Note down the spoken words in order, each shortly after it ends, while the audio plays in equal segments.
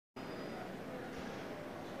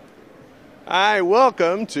Hi,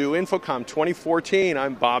 welcome to InfoComm 2014.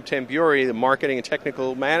 I'm Bob Tamburri, the Marketing and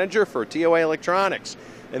Technical Manager for TOA Electronics.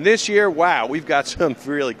 And this year, wow, we've got some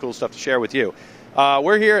really cool stuff to share with you.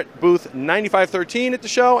 We're here at booth 9513 at the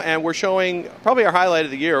show, and we're showing probably our highlight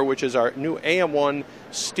of the year, which is our new AM-1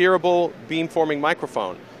 steerable beamforming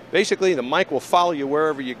microphone. Basically, the mic will follow you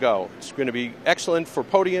wherever you go. It's going to be excellent for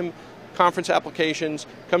podium, conference applications.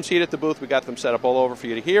 Come see it at the booth. We got them set up all over for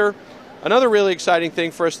you to hear. Another really exciting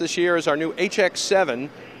thing for us this year is our new HX-7.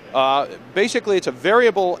 Basically, it's a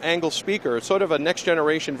variable angle speaker. It's sort of a next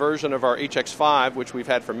generation version of our HX-5, which we've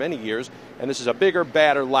had for many years. And this is a bigger,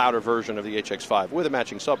 badder, louder version of the HX-5 with a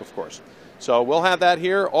matching sub, of course. So we'll have that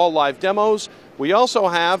here, all live demos. We also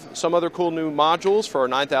have some other cool new modules for our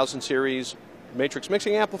 9000 series matrix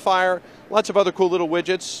mixing amplifier. Lots of other cool little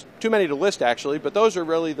widgets. Too many to list, actually, but those are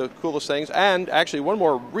really the coolest things. And actually, one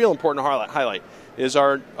more real important highlight is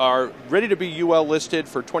our ready-to-be UL listed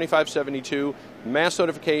for 2572 mass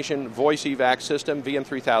notification voice evac system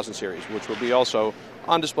VM3000 series, which will be also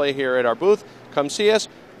on display here at our booth. Come see us.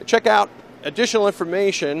 Check out additional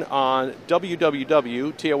information on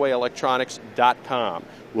www.toaelectronics.com.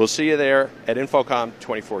 We'll see you there at InfoComm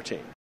 2014.